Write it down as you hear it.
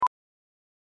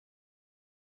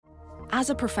As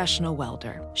a professional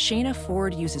welder, Shayna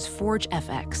Ford uses Forge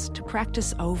FX to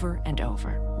practice over and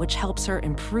over, which helps her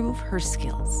improve her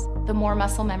skills. The more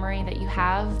muscle memory that you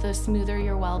have, the smoother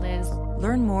your weld is.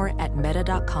 Learn more at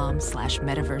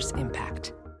meta.com/metaverse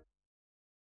impact.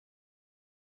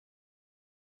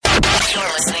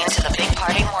 You're listening to the Big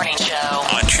Party Morning Show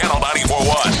on Channel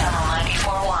 94.1. Channel 94.1.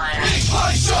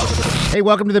 Hey,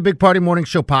 welcome to the Big Party Morning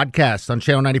Show podcast on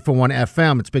Channel 94.1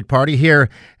 FM. It's Big Party here,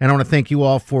 and I want to thank you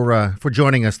all for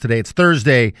joining us today. It's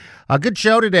Thursday. A good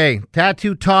show today.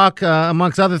 Tattoo talk,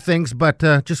 amongst other things, but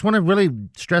just want to really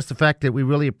stress the fact that we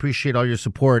really appreciate all your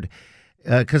support.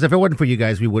 Because if it wasn't for you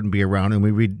guys, we wouldn't be around, and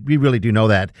we really do know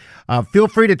that. Feel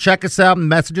free to check us out and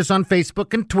message us on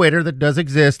Facebook and Twitter. That does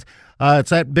exist.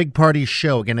 It's at Big Party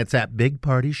Show. Again, it's at Big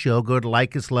Party Show. Go to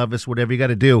like us, love us, whatever you got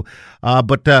to do.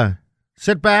 But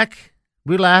sit back,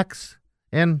 relax,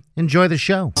 and enjoy the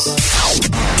show.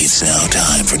 It's now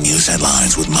time for news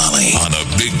headlines with Molly on the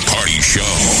Big Party Show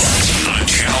on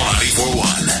Channel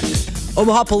 94.1.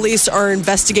 Omaha police are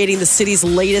investigating the city's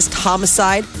latest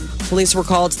homicide. Police were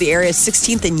called to the area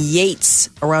 16th and Yates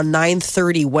around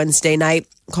 9:30 Wednesday night.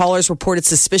 Callers reported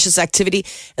suspicious activity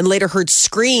and later heard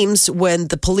screams. When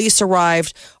the police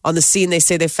arrived on the scene, they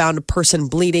say they found a person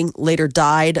bleeding, later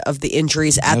died of the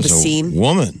injuries at the scene.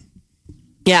 Woman.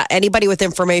 Yeah, anybody with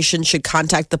information should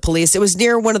contact the police. It was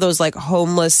near one of those like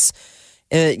homeless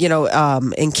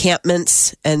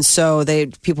encampments, and so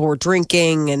people were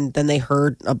drinking, and then they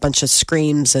heard a bunch of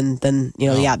screams, and then they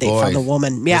found the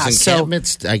woman. Yeah, those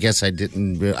encampments. I guess I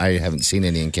haven't seen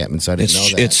any encampments. So I didn't know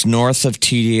that. It's north of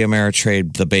TD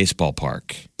Ameritrade, the baseball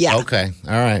park. Yeah. Okay.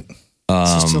 All right.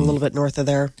 It's just a little bit north of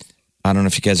there. I don't know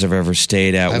if you guys have ever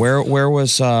stayed at where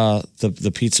was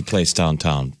the pizza place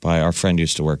downtown? By our friend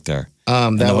used to work there.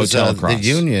 That was the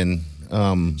Union.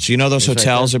 So you know those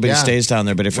hotels, everybody stays down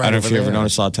there. But I don't know if you ever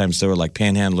noticed, a lot of times there were like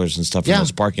panhandlers and stuff in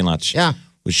those parking lots. Yeah,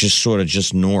 was just sort of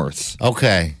just north.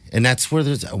 Okay, and that's where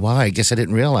there's. Wow, I guess I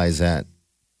didn't realize that.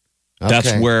 Okay.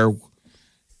 That's where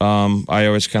I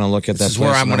always kind of look at that this is place.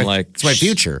 Where I'm and like, it's my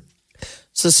future.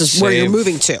 So this is where you're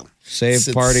moving to.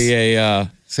 Save party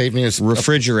Save me a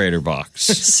refrigerator box.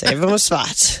 Save him a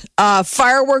spot.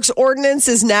 Fireworks ordinance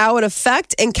is now in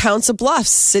effect in Council Bluffs.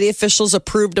 City officials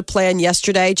approved a plan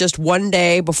yesterday, just one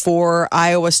day before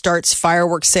Iowa starts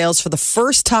fireworks sales for the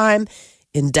first time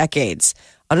in decades.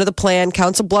 Under the plan,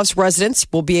 Council Bluffs residents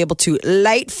will be able to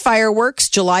light fireworks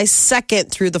July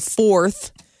 2nd through the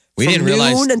 4th. We from didn't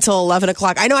realize noon until 11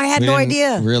 o'clock. I know, I had no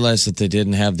idea. Realize that they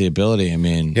didn't have the ability. I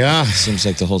mean, it seems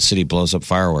like the whole city blows up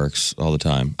fireworks all the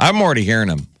time. I'm already hearing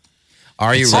them.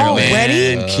 Are you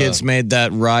already? And kids made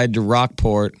that ride to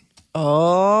Rockport.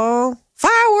 Oh,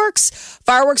 fireworks.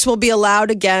 Fireworks will be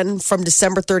allowed again from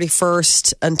December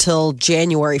 31st until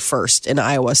January 1st in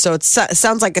Iowa. So it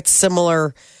sounds like it's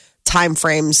similar time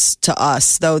frames to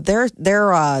us, though their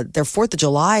 4th of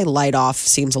July light off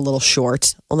seems a little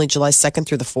short. Only July 2nd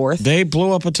through the 4th. They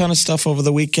blew up a ton of stuff over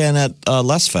the weekend at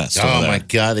Les Fest. Oh my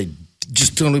God, they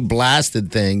just totally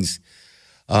blasted things.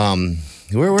 They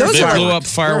blew up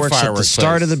fireworks at the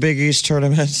start of the Big East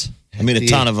tournament. I mean, a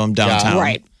ton of them downtown.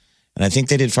 Right. And I think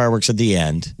they did fireworks at the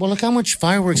end. Well, look how much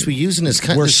fireworks we use in this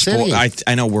country.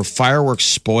 I know, we're fireworks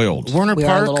spoiled. Warner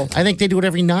Park, I think they do it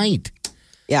every night.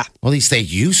 Yeah. Well, at least they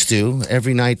used to.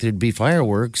 Every night there'd be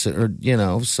fireworks,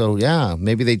 so yeah,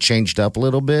 maybe they changed up a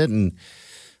little bit, and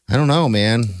I don't know,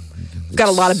 man. We've got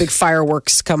a lot of big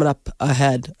fireworks coming up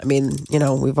ahead. I mean,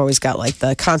 we've always got like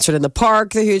the concert in the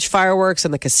park, the huge fireworks,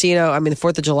 and the casino. I mean, the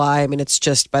 4th of July, I mean, it's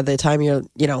just by the time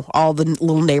all the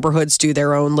little neighborhoods do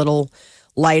their own little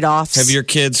light offs. Have your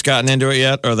kids gotten into it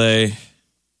yet? Are they?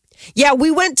 Yeah, we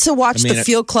went to watch the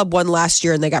Field Club one last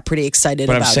year, and they got pretty excited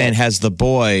about it. But I'm saying, has the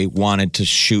boy wanted to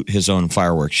shoot his own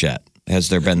fireworks yet? Has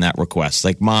there been that request?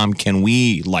 Like, Mom, can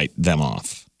we light them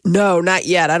off? No, not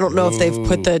yet. I don't know if they've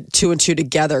put the 2 and 2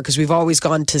 together because we've always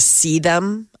gone to see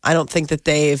them. I don't think that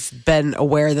they've been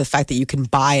aware of the fact that you can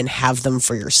buy and have them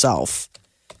for yourself.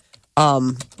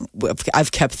 I've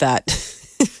kept that.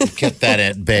 Kept that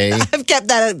at bay. I've kept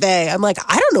that at bay. I'm like,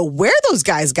 I don't know where those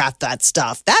guys got that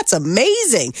stuff. That's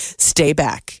amazing. Stay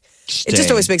back. It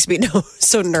just always makes me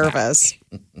so nervous.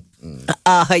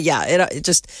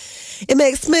 It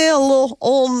makes me a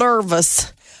little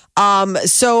nervous.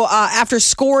 So after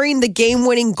scoring the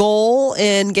game-winning goal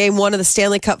in Game 1 of the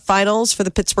Stanley Cup Finals for the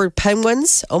Pittsburgh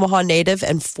Penguins, Omaha native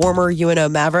and former UNO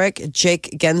Maverick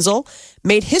Jake Gensel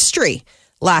made history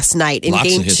last night in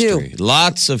Game 2.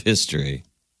 Lots of history.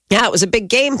 Yeah, it was a big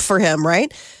game for him,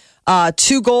 right?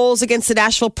 2 goals against the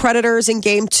Nashville Predators in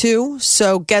Game 2.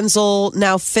 So Gensel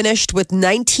now finished with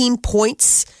 19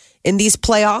 points in these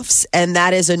playoffs, and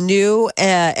that is a new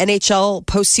NHL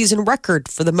postseason record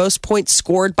for the most points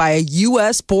scored by a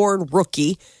U.S.-born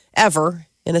rookie ever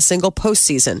in a single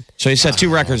postseason. So he set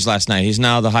 2 records last night. He's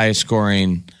now the highest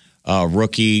scoring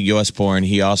rookie, U.S.-born.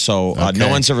 He also, no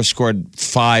one's ever scored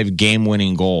 5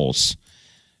 game-winning goals.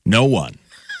 No one.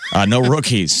 No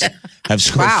rookies have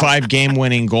scored 5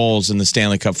 game-winning goals in the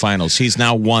Stanley Cup Finals. He's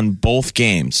now won both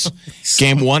games.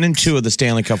 Game 1 and 2 of the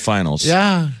Stanley Cup Finals.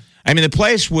 Yeah. I mean, the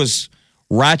place was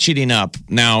ratcheting up.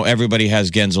 Now everybody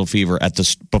has Gensel fever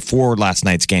before last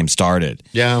night's game started.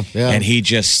 Yeah. And he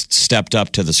just stepped up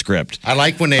to the script. I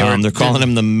like when they're calling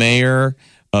him the mayor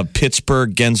of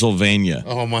Pittsburgh, Gensylvania.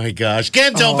 Oh my gosh,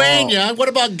 Gensylvania! What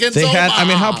about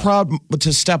Gensylvania? How proud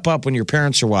to step up when your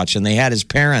parents are watching. They had his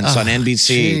parents on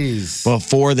NBC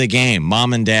before the game,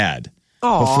 mom and dad,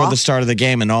 before the start of the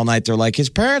game, and all night they're like, his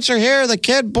parents are here. The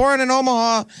kid born in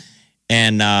Omaha,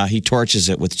 and he torches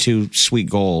it with 2 sweet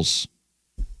goals.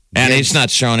 And he's not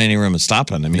showing any room of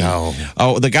stopping. I mean, no.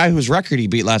 Oh, the guy whose record he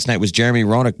beat last night was Jeremy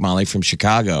Roenick, Molly, from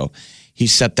Chicago. He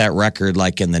set that record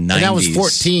like in the 90s. And that was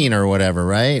 14 or whatever,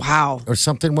 right? Wow. Or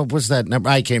something. What was that number?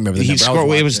 I can't remember the number.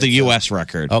 Scored, it was the U.S.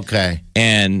 record. Okay.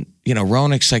 And,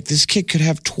 Roenick's like, this kid could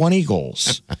have 20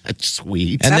 goals. That's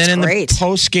sweet. And That's then in great. the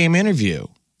post-game interview,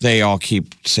 they all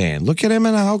keep saying, look at him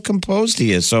and how composed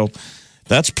he is. So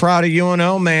that's proud of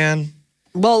UNO, man.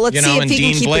 Well, let's see if and he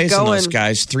Dean can keep Blaze it and going. those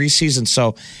guys, 3 seasons.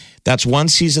 So that's 1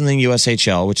 season in the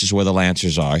USHL, which is where the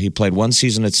Lancers are. He played 1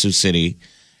 season at Sioux City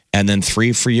and then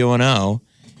 3 for UNO.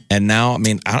 And now,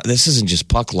 this isn't just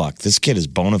puck luck. This kid is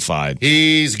bona fide.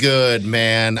 He's good,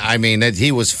 man. I mean,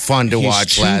 he was fun to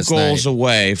watch last night. 2 goals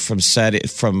away from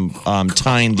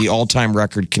tying the all-time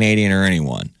record, Canadian or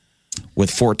anyone, with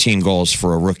 14 goals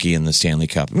for a rookie in the Stanley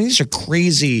Cup. I mean, these are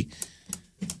crazy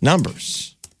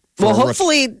numbers. Well,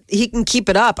 hopefully he can keep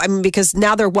it up. I mean, because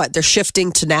now they're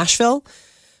shifting to Nashville.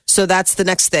 So that's the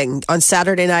next thing. On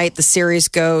Saturday night, the series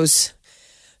goes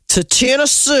to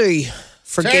Tennessee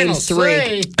for Game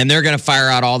 3. And they're going to fire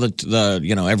out all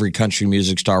the every country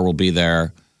music star will be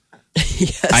there.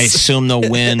 Yes. I assume they'll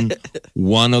win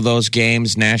one of those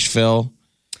games, Nashville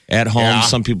at home. Yeah.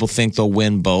 Some people think they'll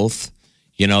win both.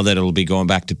 That it'll be going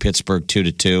back to Pittsburgh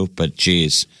 2-2. But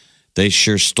geez, they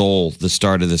sure stole the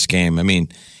start of this game. I mean,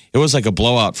 it was like a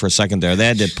blowout for a second there. They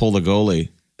had to pull the goalie.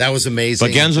 That was amazing.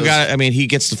 But Gensel got it. I mean, he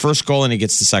gets the first goal and he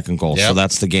gets the second goal. Yep. So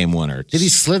that's the game winner. Did he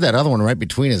slid that other one right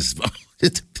between his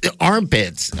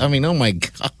armpits? I mean, oh my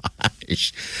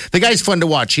gosh. The guy's fun to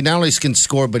watch. He not only can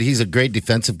score, but he's a great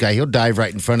defensive guy. He'll dive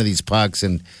right in front of these pucks.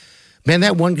 And man,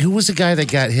 that one, who was the guy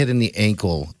that got hit in the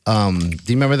ankle? Do you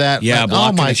remember that? Yeah,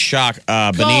 blocking a shot.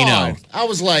 Bonino. I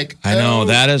was like, I know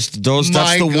that's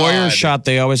the Warrior God. shot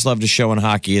they always love to show in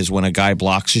hockey is when a guy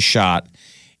blocks a shot.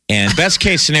 And best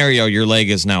case scenario, your leg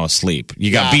is now asleep. You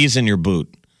got bees in your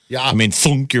boot. Yeah. I mean,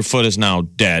 thunk, your foot is now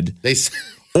dead.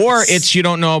 Or it's you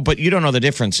don't know the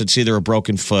difference. It's either a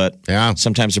broken foot,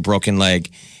 sometimes a broken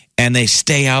leg, and they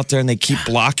stay out there and they keep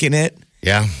blocking it.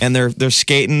 Yeah. And they're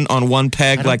skating on one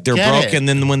peg like they're broken.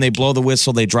 Then when they blow the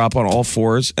whistle, they drop on all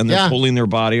fours and they're pulling their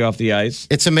body off the ice.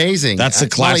 It's amazing. That's the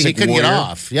classic He couldn't Warrior. get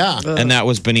off. Yeah. And that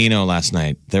was Bonino last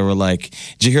night. They were like,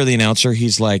 did you hear the announcer?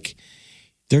 He's like,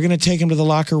 they're going to take him to the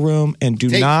locker room and do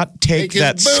not take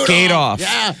that skate off.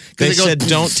 Yeah. They said,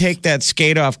 don't take that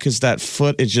skate off because that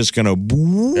foot is just going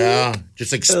to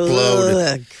just explode.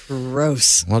 Ugh,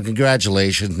 gross. Well,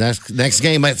 congratulations. Next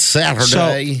game at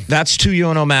Saturday. So that's 2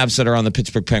 UNO Mavs that are on the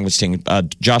Pittsburgh Penguins team,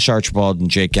 Josh Archibald and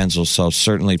Jake Gensel. So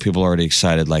certainly people are already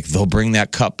excited. Like they'll bring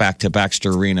that cup back to Baxter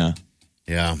Arena.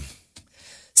 Yeah.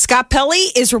 Scott Pelley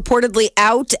is reportedly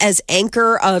out as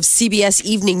anchor of CBS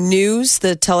Evening News,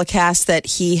 the telecast that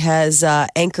he has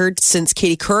anchored since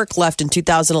Katie Couric left in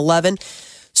 2011.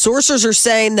 Sources are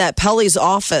saying that Pelley's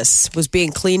office was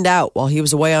being cleaned out while he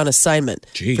was away on assignment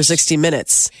for 60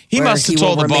 Minutes. He must have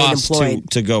told the boss employed.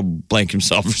 to go blank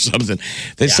himself or something.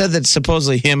 They said that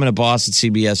supposedly him and a boss at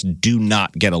CBS do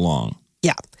not get along.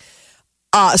 Yeah.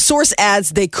 A source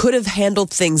adds they could have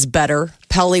handled things better.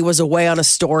 Pelley was away on a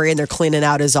story and they're cleaning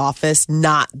out his office.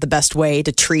 Not the best way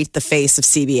to treat the face of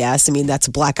CBS. I mean, that's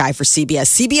a black eye for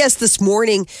CBS. CBS this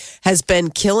morning has been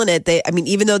killing it.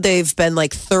 Even though they've been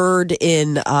like third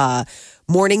in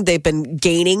morning, they've been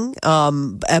gaining.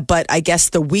 But I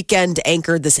guess the weekend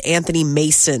anchor, this Anthony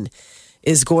Mason,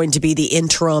 is going to be the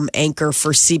interim anchor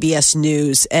for CBS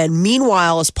News. And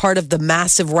meanwhile, as part of the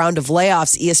massive round of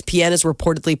layoffs, ESPN has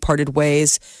reportedly parted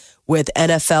ways with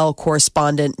NFL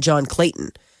correspondent John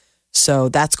Clayton. So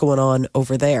that's going on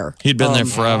over there. He'd been there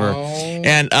forever.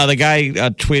 And the guy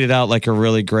tweeted out like a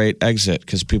really great exit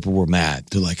because people were mad.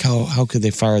 They're like, how could they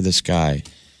fire this guy?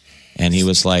 And he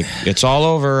was like, it's all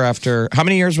over after, how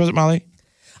many years was it, Molly?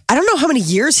 I don't know how many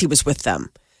years he was with them.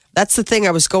 That's the thing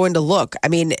I was going to look. I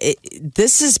mean,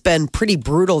 this has been pretty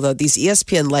brutal, though. These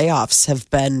ESPN layoffs have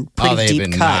been pretty they've deep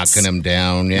been cuts. knocking him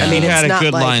down. Yeah. I mean, He it's had a not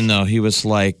good like- line, though. He was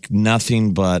like,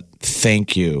 nothing but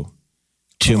thank you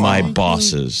to my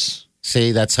bosses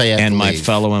see, that's how you have and to my leave.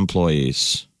 fellow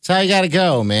employees. That's how you got to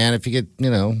go, man. If you get,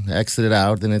 exited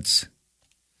out, then it's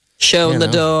Shown the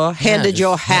door, handed just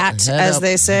your hat, head as up-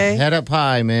 they say. Head up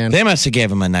high, man. They must have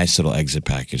gave him a nice little exit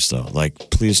package, though. Like,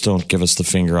 please don't give us the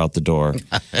finger out the door.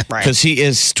 Because he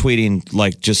is tweeting,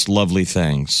 like, just lovely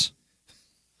things.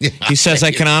 He says,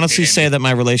 I can honestly say that my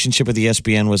relationship with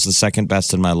ESPN was the second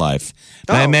best in my life.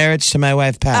 My marriage to my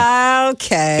wife, Pat,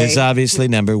 Okay. is obviously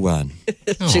number one.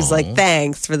 She's like,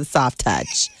 thanks for the soft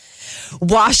touch.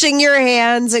 Washing your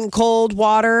hands in cold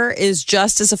water is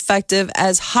just as effective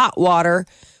as hot water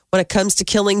when it comes to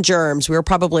killing germs. We were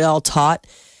probably all taught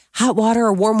hot water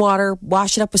or warm water,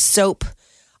 wash it up with soap.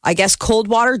 I guess cold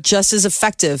water just as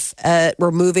effective at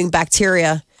removing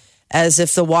bacteria as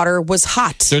if the water was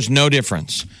hot. There's no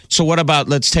difference. So what about,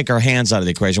 let's take our hands out of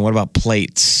the equation. What about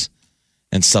plates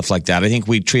and stuff like that? I think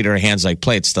we treat our hands like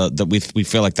plates. We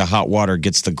feel like the hot water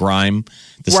gets the grime,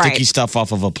 the Right. sticky stuff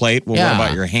off of a plate. Well, Yeah. what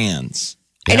about your hands?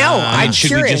 I know. I mean, I'm should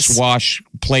curious. we just wash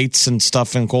plates and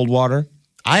stuff in cold water?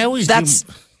 I always That's-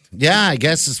 do. Yeah, I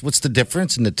guess what's the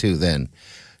difference in the two then?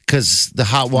 Because the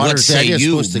hot water Let's say is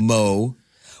you, supposed to. Mo.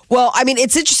 Well, I mean,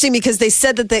 it's interesting because they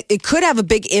said that it could have a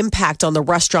big impact on the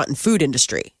restaurant and food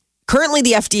industry. Currently,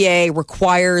 the FDA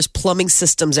requires plumbing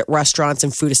systems at restaurants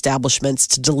and food establishments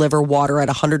to deliver water at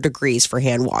 100 degrees for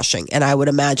hand washing. And I would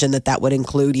imagine that would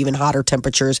include even hotter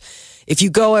temperatures. If you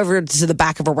go over to the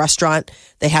back of a restaurant,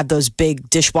 they have those big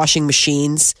dishwashing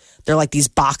machines. They're like these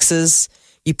boxes.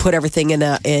 You put everything in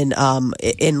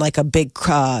like a big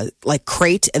like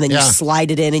crate, and then you Yeah. slide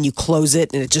it in and you close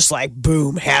it, and it just like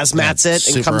boom, hazmats it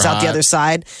and super comes out the hot. other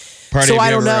side. Party, So have I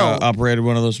you don't ever, know. operated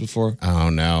one of those before? Oh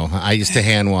no! I used to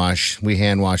hand wash. We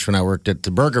hand washed when I worked at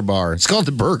the Burger Bar. It's called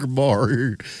the Burger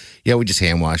Bar. Yeah, we just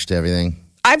hand washed everything.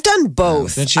 I've done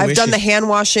both. Don't you I've wish done you- the hand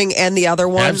washing and the other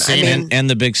one. I've seen I mean, And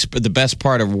the best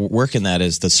part of working that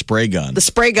is the spray gun the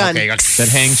spray gun. Okay, that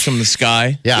hangs from the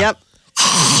sky. Yeah. Yep.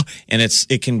 And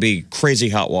it can be crazy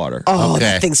hot water. Oh, Okay.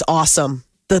 that thing's awesome.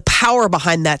 The power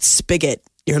behind that spigot.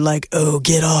 You're like, oh,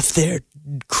 get off there,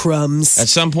 crumbs. At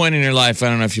some point in your life, I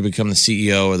don't know if you become the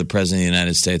CEO or the president of the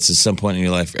United States, at some point in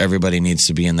your life, everybody needs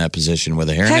to be in that position with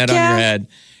a hairnet on yeah.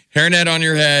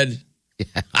 your head,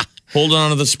 holding on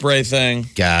to the spray thing.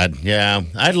 God, yeah.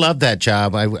 I love that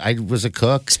job. I was a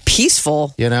cook.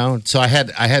 Peaceful. So I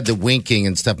had the winking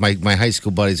and stuff. My high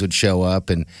school buddies would show up,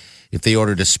 and if they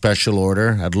ordered a special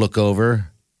order, I'd look over.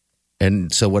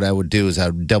 And so what I would do is I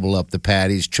would double up the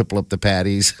patties, triple up the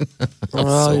patties.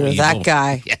 Oh, you're that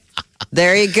guy.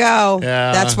 There you go.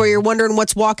 Yeah. That's where you're wondering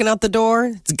what's walking out the door.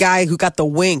 It's a guy who got the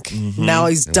wink. Now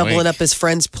he's doubling wink. up his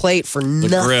friend's plate for The nothing.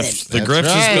 grift. The That's grift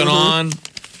has right. been on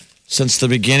since the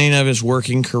beginning of his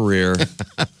working career.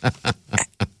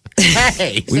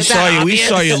 Hey, We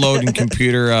saw you loading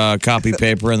computer copy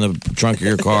paper in the trunk of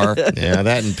your car. Yeah,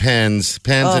 that and pens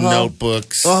and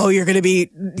notebooks. Oh, you're going to be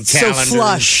so Calendars.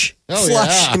 flush. Oh,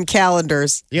 flush yeah. in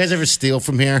calendars. You guys ever steal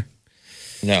from here?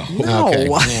 No. No. Okay,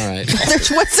 all right.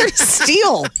 What's there to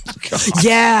steal?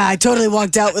 Yeah, I totally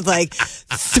walked out with like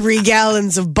 3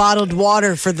 gallons of bottled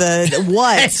water for the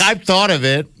what? I've thought of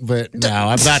it, but no,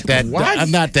 I'm not that.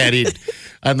 I'm not that.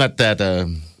 I'm not that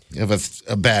of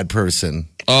a bad person.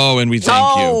 Oh, and we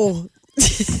thank you. Oh,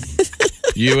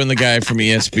 You and the guy from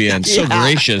ESPN. So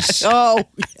gracious. oh,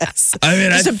 yes. I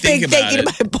mean, Just I a think big thank you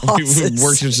about to my it. We've bosses.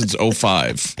 worked here since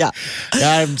 05. Yeah. I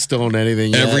haven't stolen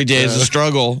anything yet. Every day is a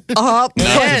struggle.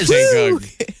 Yes. Woo.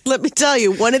 Let me tell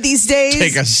you, one of these days.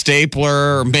 Take a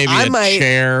stapler or maybe I a might-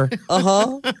 chair.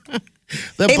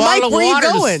 The Hey, bottle Mike, of where you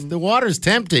water's- going? The water's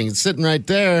tempting. It's sitting right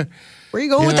there. Where are you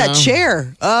going with that Yeah.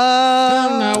 chair?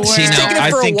 know See, where. now, Taking it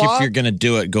I for a think if walk? you're going to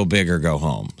do it, go big or go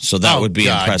home. So that Oh, would be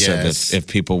God, impressive yes. if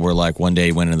people were like, one day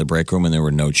you went into the break room and there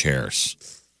were no chairs.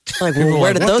 Like, People well, were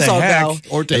where like, did what those the all heck? go?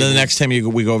 Or And then the tables. next time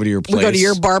we go over to your place. We go to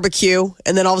your barbecue,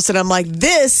 and then all of a sudden I'm like,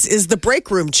 this is the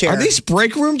break room chair. Are these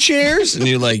break room chairs? And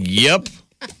you're like, yep.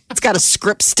 It's got a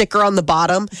script sticker on the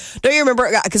bottom. Don't you remember?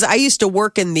 Because I used to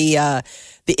work in the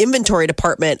inventory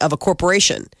department of a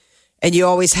corporation, and you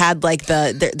always had like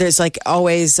there's like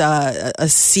always a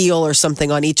seal or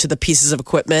something on each of the pieces of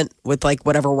equipment with like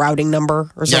whatever routing number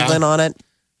or something on it.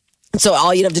 So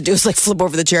all you'd have to do is like flip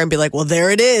over the chair and be like, well, there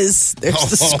it is. There's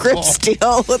the Scripps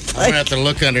deal. With I'm going to have to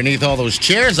look underneath all those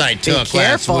chairs I took last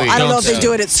careful. week. I don't know if they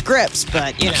do it at Scripps,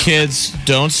 but you know. Kids,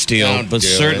 don't steal, Don't but do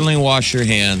certainly wash your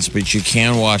hands. But you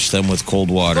can wash them with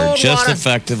cold water, just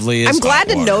effectively as I'm glad hot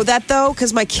to water. know that though,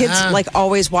 because my kids like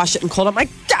always wash it in cold. I'm like,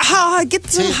 get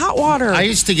some hot water. I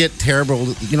used to get terrible,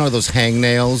 those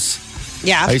hangnails.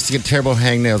 Yeah. I used to get terrible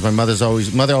hangnails. My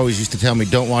mother always used to tell me,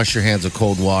 don't wash your hands with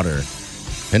cold water.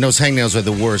 And those hangnails are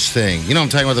the worst thing. You know what I'm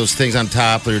talking about? Those things on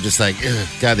top that are just like, ugh,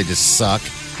 God, they just suck.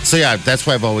 So, yeah, that's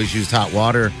why I've always used hot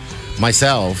water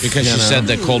myself. Because she said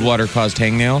that cold water caused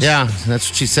hangnails? Yeah, that's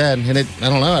what she said. And I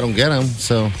don't know. I don't get them.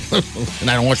 So, and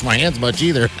I don't wash my hands much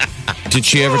either. Did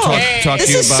she ever talk to you about...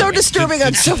 This is so disturbing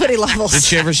on so many levels. Did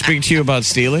she ever speak to you about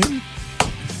stealing?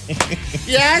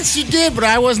 Yeah, she did, but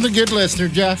I wasn't a good listener,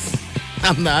 Jeff.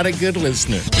 I'm not a good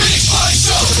listener. They're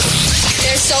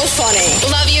so funny.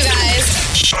 Love you guys.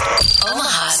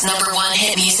 Omaha's #1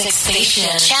 hit music station.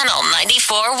 Channel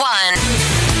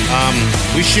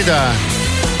 94.1. We should,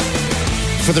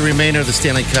 for the remainder of the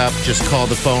Stanley Cup, just call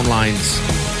the phone lines.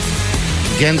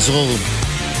 Gensel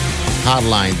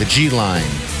hotline, the G line.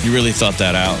 You really thought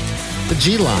that out? The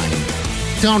G line.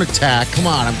 Don't attack. Come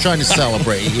on, I'm trying to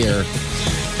celebrate here.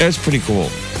 It was pretty cool.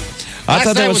 I Last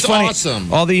thought that night was was funny.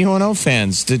 awesome. All the UNO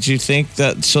fans, did you think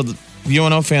that? So the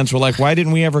UNO fans were like, why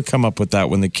didn't we ever come up with that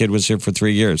when the kid was here for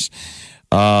 3 years?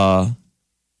 Now,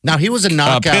 he was a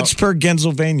knockout. Pittsburgh,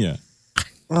 Pennsylvania.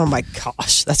 Oh my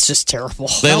gosh, that's just terrible.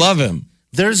 They love him.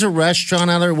 There's a restaurant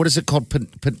out there. What is it called?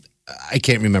 I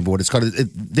can't remember what it's called.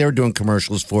 They were doing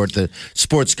commercials for it. The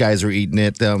sports guys were eating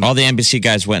it. All the NBC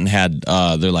guys went and had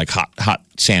they're like hot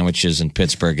sandwiches in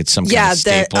Pittsburgh. It's some kind of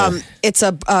staple. It's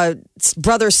a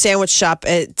Brothers sandwich shop.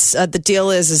 It's the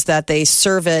deal is that they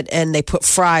serve it and they put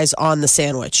fries on the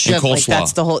sandwich. And coleslaw. Like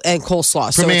that's the whole and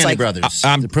coleslaw. So it's Primanti like Brothers.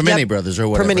 I'm- The Primanti Yep. Brothers or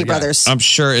whatever. Primanti yeah. Brothers. I'm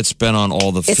sure it's been on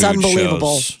all the food It's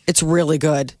unbelievable. shows. It's really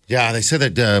good. Yeah, they said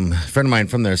that a friend of mine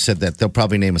from there said that they'll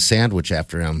probably name a sandwich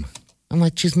after him. I'm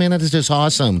like, geez, man, that is just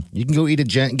awesome. You can go eat a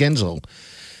Gensel.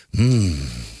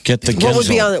 Get the What would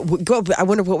be Gensel. on? I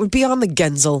wonder what would be on the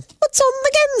Gensel. What's on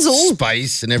the Gensel?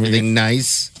 Spice and everything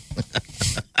nice.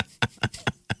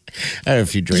 I had a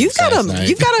few drinks You've got last night.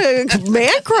 you've got a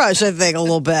man crush, I think, a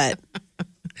little bit.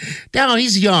 No,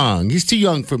 he's young. He's too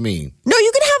young for me. No,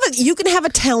 you can have a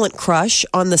talent crush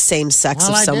on the same sex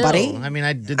Well, of I somebody. do. I mean,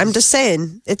 I'm just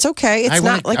saying, it's okay. It's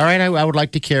not like all right. I would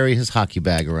like to carry his hockey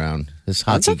bag around, his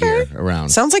That's hockey okay. gear around.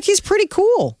 Sounds like he's pretty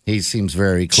cool. He seems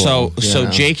very cool. So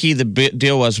Jakey, the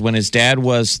deal was when his dad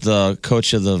was the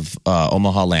coach of the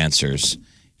Omaha Lancers,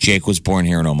 Jake was born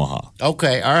here in Omaha.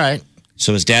 Okay, all right.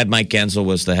 So his dad, Mike Gensel,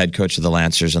 was the head coach of the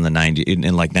Lancers in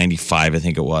in like 95, I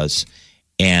think it was.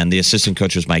 And the assistant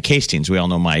coach was Mike Hastings. We all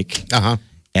know Mike. Uh-huh.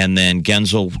 And then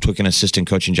Gensel took an assistant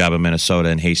coaching job in Minnesota,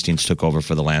 and Hastings took over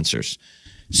for the Lancers.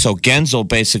 So Gensel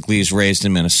basically is raised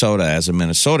in Minnesota as a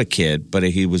Minnesota kid, but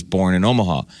he was born in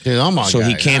Omaha. He's an Omaha So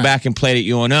he guy, came yeah. back and played at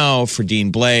UNO for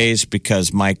Dean Blaze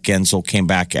because Mike Gensel came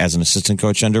back as an assistant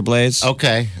coach under Blaze.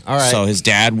 Okay, all right. So his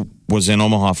dad was in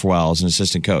Omaha for a while as an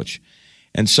assistant coach.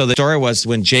 And so the story was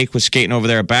when Jake was skating over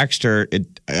there at Baxter,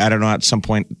 I don't know, at some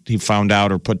point he found out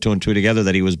or put two and two together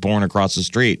that he was born across the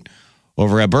street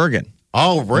over at Bergen.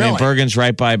 Oh, really? I mean, Bergen's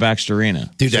right by Baxter Arena.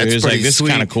 Dude, so that's he was pretty like, this sweet.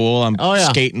 is kind of cool. I'm Oh, yeah.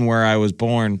 skating where I was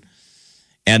born.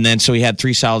 And then so he had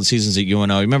 3 solid seasons at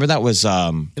UNO. Remember that was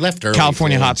He left early,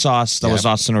 California too. Hot Sauce. That was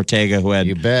Yep. Austin Ortega who had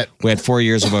You bet. We had 4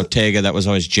 years of Ortega. That was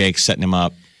always Jake setting him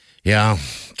up. Yeah.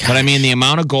 But I mean, the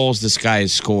amount of goals this guy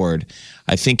has scored,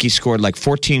 I think he scored like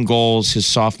 14 goals his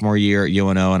sophomore year at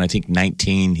UNO, and I think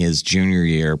 19 his junior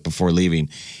year before leaving.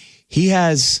 He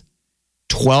has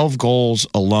 12 goals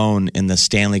alone in the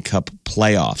Stanley Cup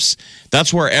playoffs.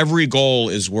 That's where every goal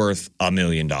is worth $1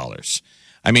 million.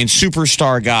 I mean,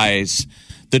 superstar guys,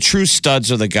 the true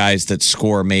studs are the guys that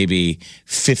score maybe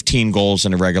 15 goals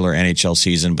in a regular NHL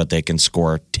season, but they can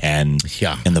score 10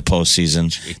 in the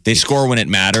postseason. They score when it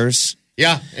matters.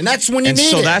 Yeah, and that's when you And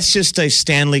need so it. that's just a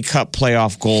Stanley Cup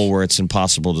playoff goal where it's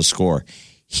impossible to score.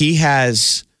 He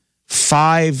has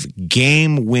 5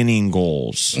 game-winning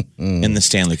goals in the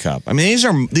Stanley Cup. I mean,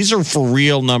 these are for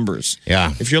real numbers.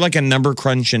 Yeah. If you're like a number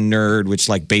crunching nerd, which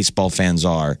like baseball fans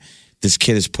are, this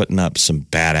kid is putting up some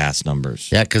badass numbers.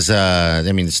 Yeah, because, I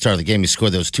mean, the start of the game, he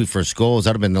scored those 2 first goals.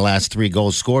 That would have been the last 3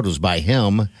 goals scored was by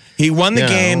him. He won the You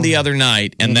game know. the other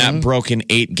night, and that broke an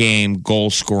 8-game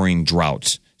goal-scoring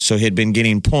drought. So he'd been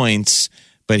getting points,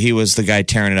 but he was the guy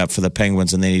tearing it up for the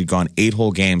Penguins, and then he'd gone 8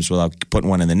 whole games without putting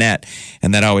one in the net.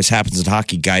 And that always happens in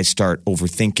hockey. Guys start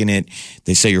overthinking it.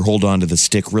 They say you're holding on to the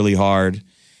stick really hard.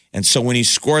 And so when he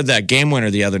scored that game winner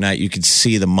the other night, you could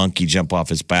see the monkey jump off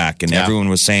his back. And everyone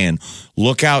was saying,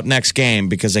 look out next game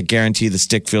because I guarantee the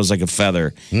stick feels like a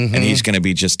feather. And he's going to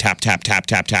be just tap, tap, tap,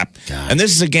 tap, tap. God. And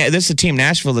this is a team,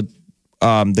 Nashville, that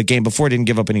the game before didn't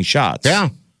give up any shots. Yeah.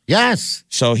 Yes.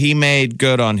 So he made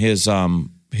good on his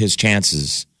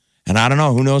chances. And I don't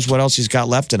know. Who knows what else he's got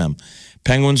left in him.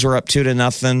 Penguins are up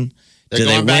 2-0. Do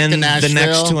they win the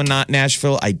next two and not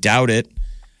Nashville? I doubt it.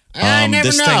 I never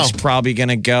this know. thing's probably going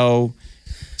to go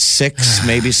 6,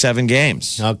 maybe 7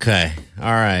 games. Okay.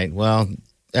 All right. Well,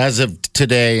 as of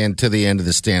today and to the end of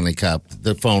the Stanley Cup,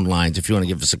 the phone lines, if you want to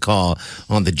give us a call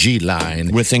on the G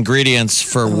line. With ingredients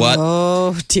for what?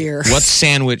 Oh, dear. What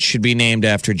sandwich should be named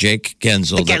after Jake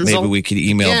Gensel? That maybe we could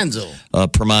email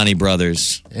Permani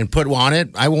Brothers. And put on it.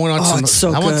 I want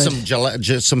some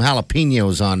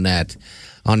jalapenos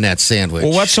on that sandwich.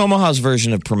 Well, what's Omaha's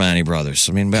version of Permani Brothers?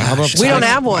 I mean, how about we don't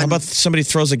have one. How about somebody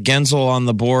throws a Gensel on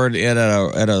the board at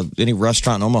any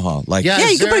restaurant in Omaha? Like, yeah,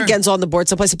 you can put a Gensel on the board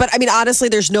someplace. But I mean, honestly,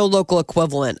 there's no local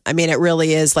equivalent. I mean, it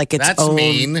really is like its That's own.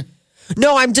 mean.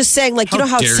 No, I'm just saying, like, you know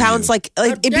how it sounds like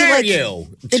it'd be like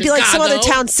it'd be like some other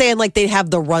town saying like they'd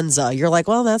have the Runza. You're like,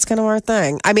 well, that's kind of our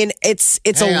thing. I mean, it's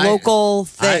a local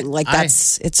thing.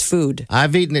 It's food.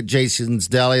 I've eaten at Jason's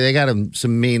Deli. They got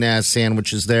some mean ass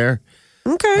sandwiches there.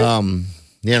 Okay.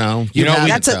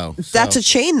 That's a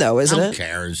chain though, isn't it? Who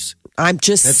cares? I'm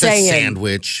just saying. It's a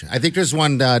sandwich. I think there's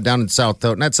one down in South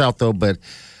though, not South though, but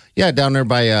yeah, down there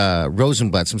by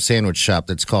Rosenblatt, some sandwich shop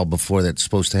that's called before that's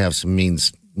supposed to have some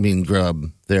mean grub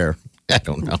there. I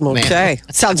don't know. Okay,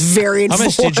 man. Sounds very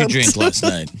informed. How much did you drink last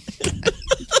night?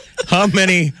 How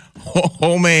many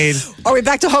homemade? Are we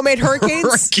back to homemade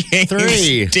hurricanes?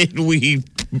 3 did we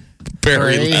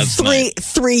bury last night?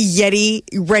 3 Yeti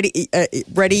ready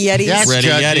Yetis. Yes, ready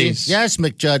Yetis. Yetis. Yes,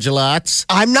 McJudge-a-lots.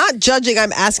 I'm not judging.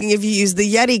 I'm asking if you use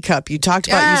the Yeti cup. You talked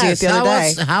about using it the other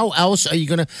day. How else are you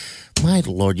going to? My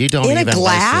Lord, you don't in even a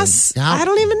glass. I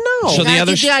don't even know. So the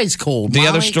other ice cold. The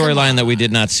other storyline that we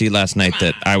did not see last night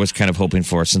that I was kind of hoping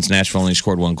for, since Nashville only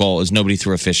scored 1 goal, is nobody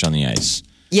threw a fish on the ice.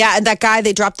 Yeah, and that guy,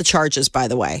 they dropped the charges, by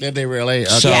the way. Did they really?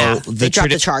 So yeah, they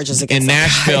dropped the charges against in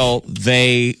Nashville.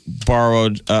 They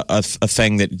borrowed a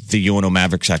thing that the UNO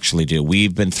Mavericks actually do.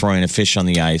 We've been throwing a fish on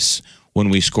the ice when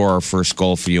we score our first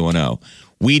goal for UNO.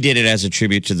 We did it as a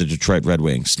tribute to the Detroit Red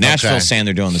Wings. Nashville's saying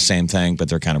they're doing the same thing, but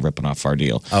they're kind of ripping off our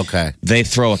deal. Okay. They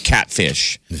throw a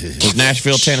catfish. With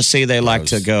Nashville, Tennessee, they like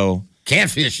to go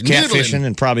catfishing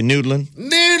and probably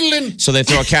noodling. So they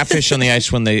throw a catfish on the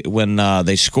ice when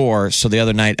they score. So the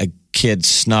other night, a kid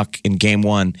snuck in game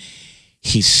 1.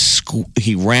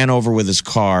 He ran over with his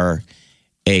car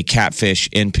a catfish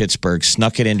in Pittsburgh,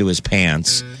 snuck it into his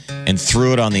pants, and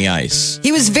threw it on the ice.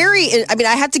 He was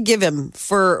I had to give him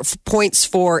for points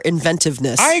for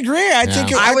inventiveness. I agree.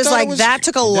 I was like, that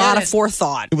took a lot of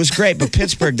forethought. It was great, but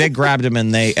Pittsburgh, they grabbed him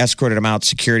and they escorted him out.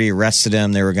 Security arrested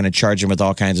him. They were going to charge him with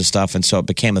all kinds of stuff, and so it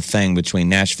became a thing between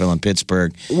Nashville and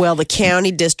Pittsburgh. Well, the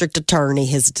county district attorney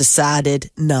has decided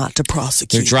not to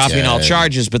prosecute. They're dropping all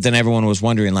charges, but then everyone was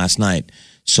wondering last night,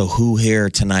 so who here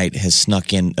tonight has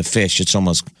snuck in a fish? It's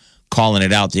almost calling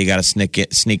it out that you got to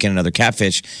sneak in another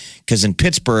catfish. Because in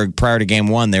Pittsburgh, prior to game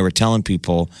 1, they were telling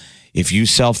people, if you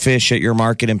sell fish at your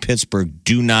market in Pittsburgh,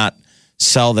 do not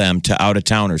sell them to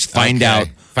out-of-towners. Find out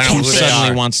who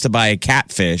suddenly wants to buy a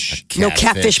catfish. No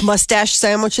catfish mustache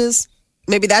sandwiches?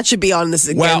 Maybe that should be on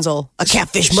this Gensel. A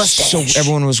catfish mustache. So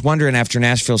everyone was wondering, after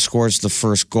Nashville scores the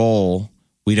first goal,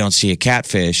 we don't see a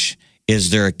catfish.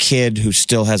 Is there a kid who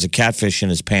still has a catfish in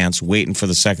his pants waiting for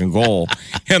the second goal?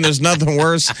 And there's nothing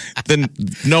worse than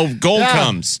no goal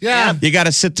comes. Yeah. You got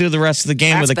to sit through the rest of the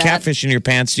game with a catfish in your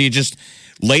pants. Do you just,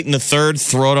 late in the third,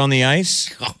 throw it on the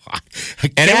ice?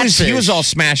 And he was all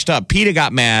smashed up. PETA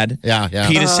got mad. Yeah.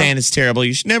 PETA's saying it's terrible.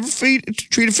 You should never treat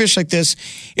a fish like this.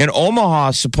 In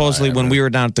Omaha, supposedly, when we were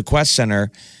down at the Quest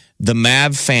Center, the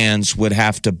Mav fans would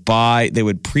have to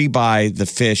pre-buy the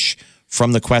fish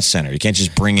from the Quest Center. You can't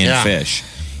just bring in fish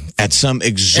at some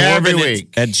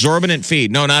exorbitant fee.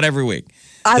 No, not every week.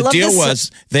 The deal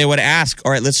was they would ask,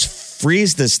 all right, let's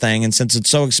freeze this thing. And since it's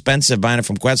so expensive buying it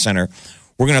from Quest Center,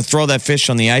 we're going to throw that fish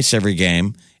on the ice every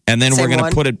game. And then we're going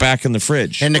to put it back in the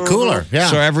fridge. In the cooler, yeah.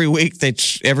 So every week,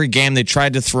 every game, they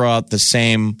tried to throw out the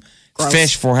same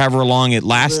fish for however long it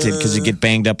lasted because it get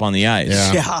banged up on the ice.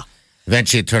 Yeah.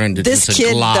 Eventually, it turned into this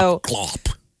kid, glop, though.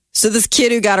 glop. So this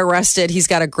kid who got arrested, he's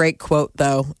got a great quote,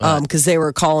 though, because they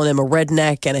were calling him a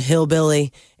redneck and a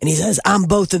hillbilly. And he says, I'm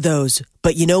both of those.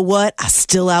 But you know what? I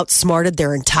still outsmarted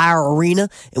their entire arena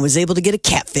and was able to get a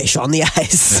catfish on the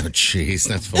ice. Oh, jeez,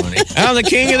 that's funny. I'm the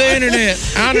king of the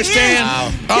internet. I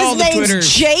understand all His the name's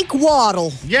Twitters. Jake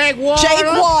Waddle. Jake Waddle. Jake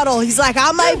Waddle. He's like,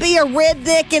 I may be a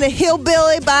redneck and a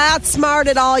hillbilly, but I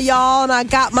outsmarted all y'all, and I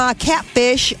got my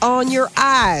catfish on your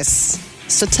ice.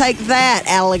 So take that,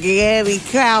 Allegheny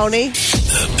County.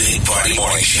 The Big Party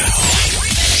Morning Show.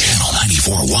 Channel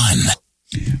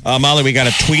 94.1. Molly, we got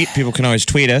a tweet. People can always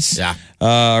tweet us. Yeah.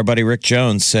 Our buddy Rick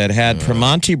Jones said, had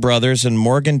Primanti Brothers in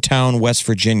Morgantown, West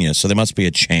Virginia. So they must be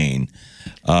a chain.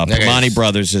 Primanti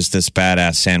Brothers is this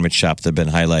badass sandwich shop they've been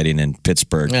highlighting in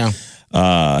Pittsburgh. Yeah.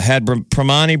 Had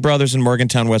Primanti Brothers in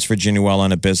Morgantown, West Virginia while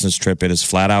on a business trip. It is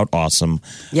flat out awesome.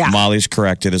 Yeah. Molly's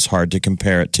correct. It is hard to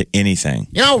compare it to anything.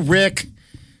 You know, Rick.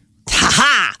 Ha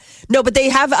ha! No, but they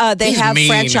have He's mean.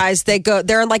 franchise.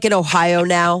 They're like in Ohio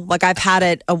now. Like I've had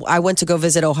it. I went to go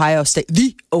visit Ohio State,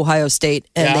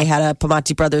 and they had a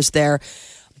Primanti Brothers there.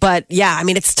 But yeah, I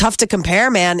mean, it's tough to compare,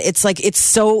 man. It's like, it's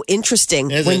so interesting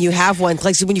when you have one.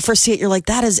 Like when you first see it, you're like,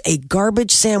 that is a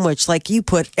garbage sandwich. Like you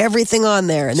put everything on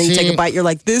there, and then you take a bite, you're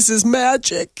like, this is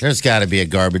magic. There's got to be a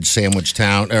garbage sandwich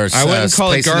town. Or I wouldn't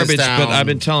call it place in this garbage, town. but I've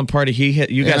been telling Party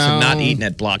you guys have not eaten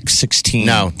at Block 16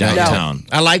 downtown.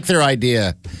 I like their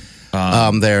idea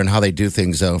there and how they do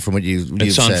things, though, from what you've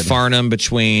It's on said. Farnham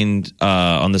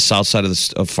on the south side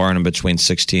of Farnham between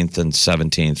 16th and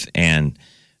 17th. And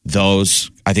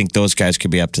I think those guys could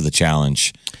be up to the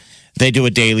challenge. They do a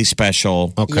daily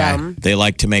special. Okay. Yum. They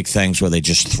like to make things where they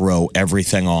just throw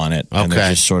everything on it. And they're Okay.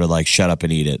 just sort of like, shut up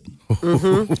and eat it.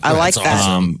 I like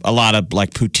that. A lot of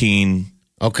like poutine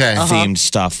Okay. themed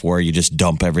stuff where you just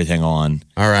dump everything on.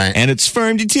 All right. And it's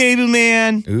farm to table,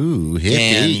 man. Ooh,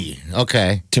 hippie.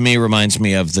 Okay. To me, reminds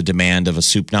me of the demand of a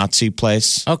soup Nazi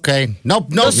place. Okay. No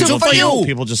soup for you.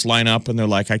 People just line up and they're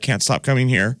like, I can't stop coming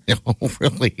here. Oh,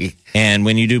 really? And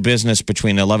when you do business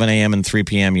between 11 a.m. and 3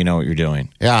 p.m., you know what you're doing.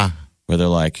 Yeah. Where they're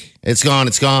like, It's gone.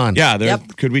 It's gone. yeah,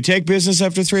 could we take business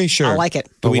after 3? Sure. I like it.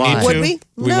 Do we Why? need to? Would we?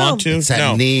 We No. want to? It's that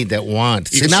no. need, that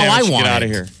want. Eat See, a now I sandwich, want get out it.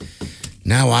 of here.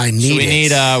 Now I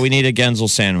need So we it. need a Genzel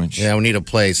sandwich. Yeah, we need a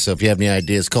place. So if you have any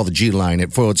ideas, call the G line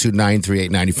at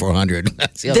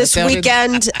 402-938-9400. This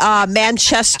weekend,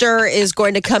 Manchester is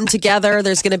going to come together.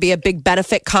 There's going to be a big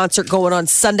benefit concert going on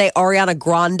Sunday. Ariana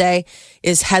Grande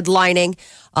is headlining.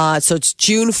 So it's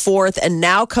June 4th. And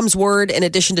now comes word, in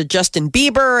addition to Justin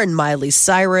Bieber and Miley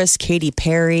Cyrus, Katy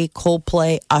Perry,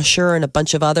 Coldplay, Usher, and a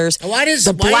bunch of others.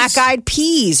 The Black Eyed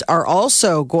Peas are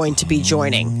also going to be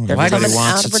joining. They're coming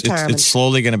out of retirement. It's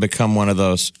slowly going to become one of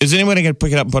those. Is anybody going to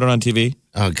pick it up and put it on TV?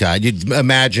 Oh, God. You'd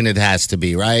imagine it has to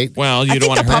be, right? Well, you I don't think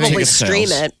want to they'll hurt probably ticket stream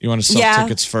sales. it. You want to sell Yeah.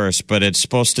 tickets first, but it's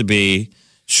supposed to be.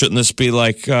 Shouldn't this be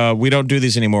like we don't do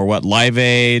these anymore? What, Live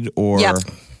Aid or Yep.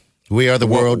 We Are the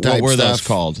World type what were those stuff.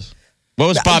 called? What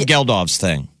was Bob Geldof's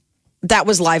thing? That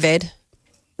was Live Aid.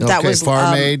 That Okay, was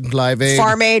Farm Aid, Live Aid.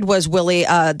 Farm Aid was Willie.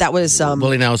 That was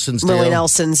Willie Nelson's deal. Willie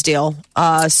Nelson's deal.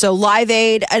 So Live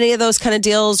Aid, any of those kind of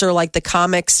deals, or like the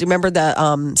comics. Remember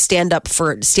the stand up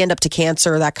to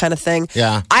cancer, that kind of thing.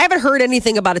 Yeah. I haven't heard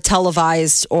anything about a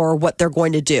televised or what they're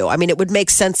going to do. I mean, it would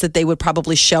make sense that they would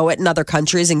probably show it in other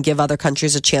countries and give other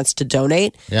countries a chance to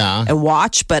donate. Yeah. And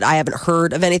watch, but I haven't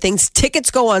heard of anything. Tickets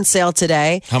go on sale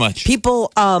today. How much?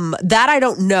 People, that I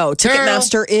don't know.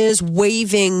 Ticketmaster is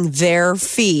waiving their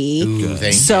fee. Ooh,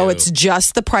 thank So you. it's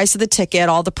just the price of the ticket.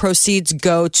 All the proceeds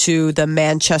go to the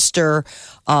Manchester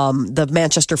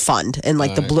Fund and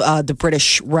like the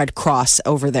British Red Cross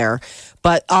over there.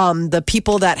 But the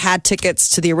people that had tickets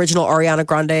to the original Ariana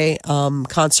Grande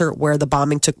concert where the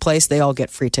bombing took place, they all get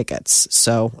free tickets.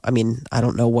 So I mean, I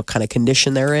don't know what kind of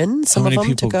condition they're in. Some How many of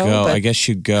them people to go. But I guess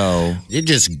you go. You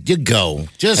go.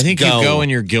 Just I think go. you go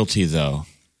and you're guilty though,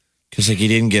 because like you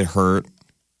didn't get hurt.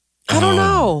 I don't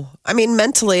know. I mean,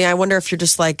 mentally, I wonder if you're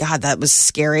just like, God, that was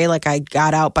scary. Like I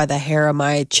got out by the hair of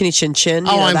my chinny chin chin,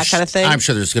 you know, that kind of thing. I'm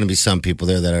sure there's going to be some people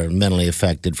there that are mentally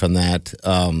affected from that.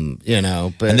 You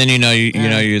know, but And then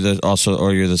you're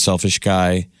the selfish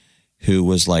guy who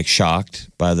was like shocked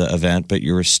by the event, but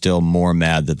you were still more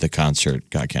mad that the concert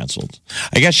got canceled.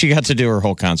 I guess she got to do her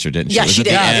whole concert, didn't she? Yeah, It was she at the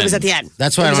did. end. It was at the end.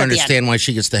 that's why It I was don't at the end. understand why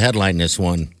she gets to headline this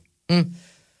one.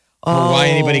 Or why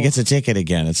anybody gets a ticket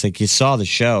again. It's like you saw the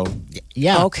show.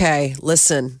 Yeah. Okay,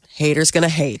 listen, haters gonna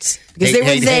hate because Hate, they were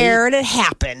hate, there and it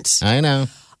happened. I know.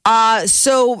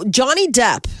 So Johnny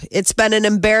Depp, it's been an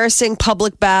embarrassing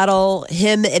public battle.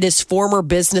 Him and his former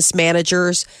business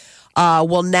managers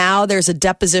Well, now there's a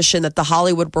deposition that the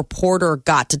Hollywood Reporter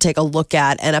got to take a look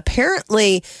at. And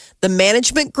apparently the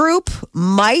management group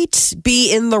might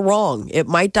be in the wrong. It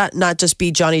might not just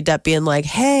be Johnny Depp being like,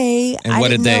 hey, And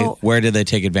where did they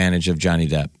take advantage of Johnny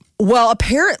Depp? Well,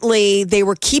 apparently they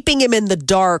were keeping him in the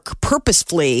dark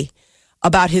purposefully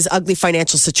about his ugly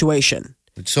financial situation.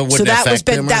 So would that affect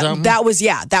him or something? That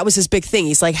was his big thing.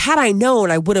 He's like, had I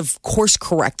known, I would have course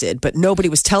corrected, but nobody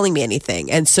was telling me anything.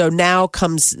 And so now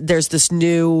there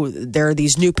are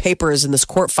these new papers in this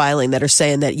court filing that are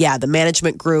saying that, the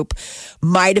management group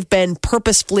might have been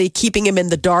purposefully keeping him in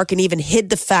the dark and even hid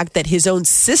the fact that his own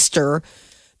sister,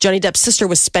 Johnny Depp's sister,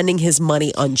 was spending his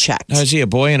money unchecked. Now, is he a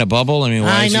boy in a bubble? I mean,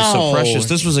 why is he so precious?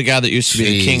 This was a guy that used to be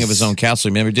the king of his own castle.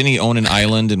 Remember, didn't he own an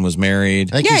island and was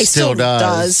married? I think he still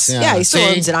does. Yeah, he still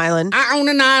owns an island. I own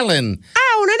an island.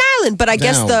 But I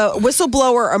guess the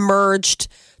whistleblower emerged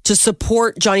to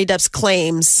support Johnny Depp's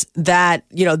claims that,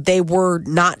 they were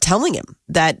not telling him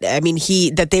that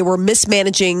they were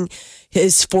mismanaging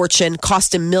his fortune,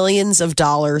 cost him millions of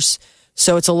dollars.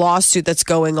 So it's a lawsuit that's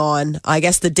going on. I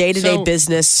guess the day-to-day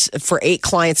business for 8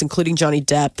 clients, including Johnny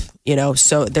Depp,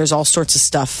 so there's all sorts of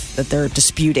stuff that they're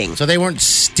disputing. So they weren't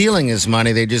stealing his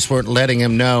money. They just weren't letting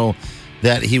him know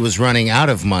that he was running out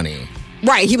of money.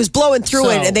 Right. He was blowing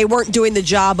through it, and they weren't doing the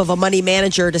job of a money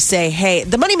manager to say, hey,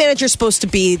 the money manager is supposed to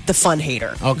be the fun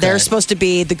hater. Okay. They're supposed to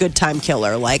be the good time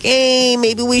killer. Like, hey,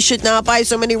 maybe we should not buy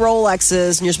so many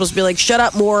Rolexes. And you're supposed to be like, shut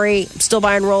up, Maury. I'm still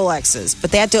buying Rolexes. But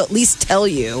they had to at least tell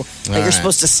you that you're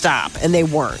supposed to stop, and they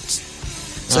weren't.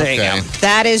 So there you go.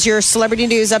 That is your celebrity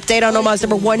news update on Omaha's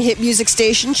number 1 hit music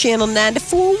station, Channel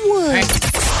 94.1.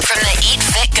 From the Eat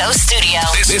Fit Go studio.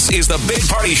 This is the Big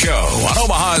Party Show on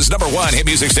Omaha's number 1 hit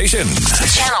music station.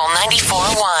 Channel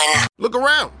 94.1. Look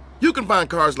around. You can find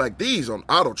cars like these on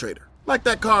AutoTrader. Like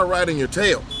that car riding your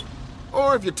tail.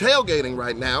 Or if you're tailgating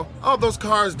right now, all those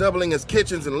cars doubling as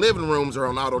kitchens and living rooms are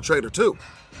on AutoTrader too.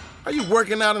 Are you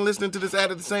working out and listening to this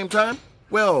ad at the same time?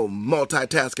 Well,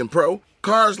 multitasking pro,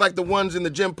 cars like the ones in the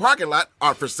gym parking lot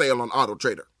are for sale on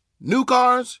AutoTrader. New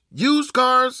cars, used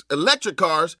cars, electric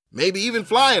cars, maybe even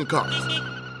flying cars.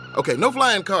 Okay, no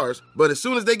flying cars, but as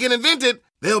soon as they get invented,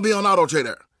 they'll be on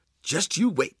AutoTrader. Just you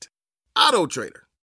wait. AutoTrader.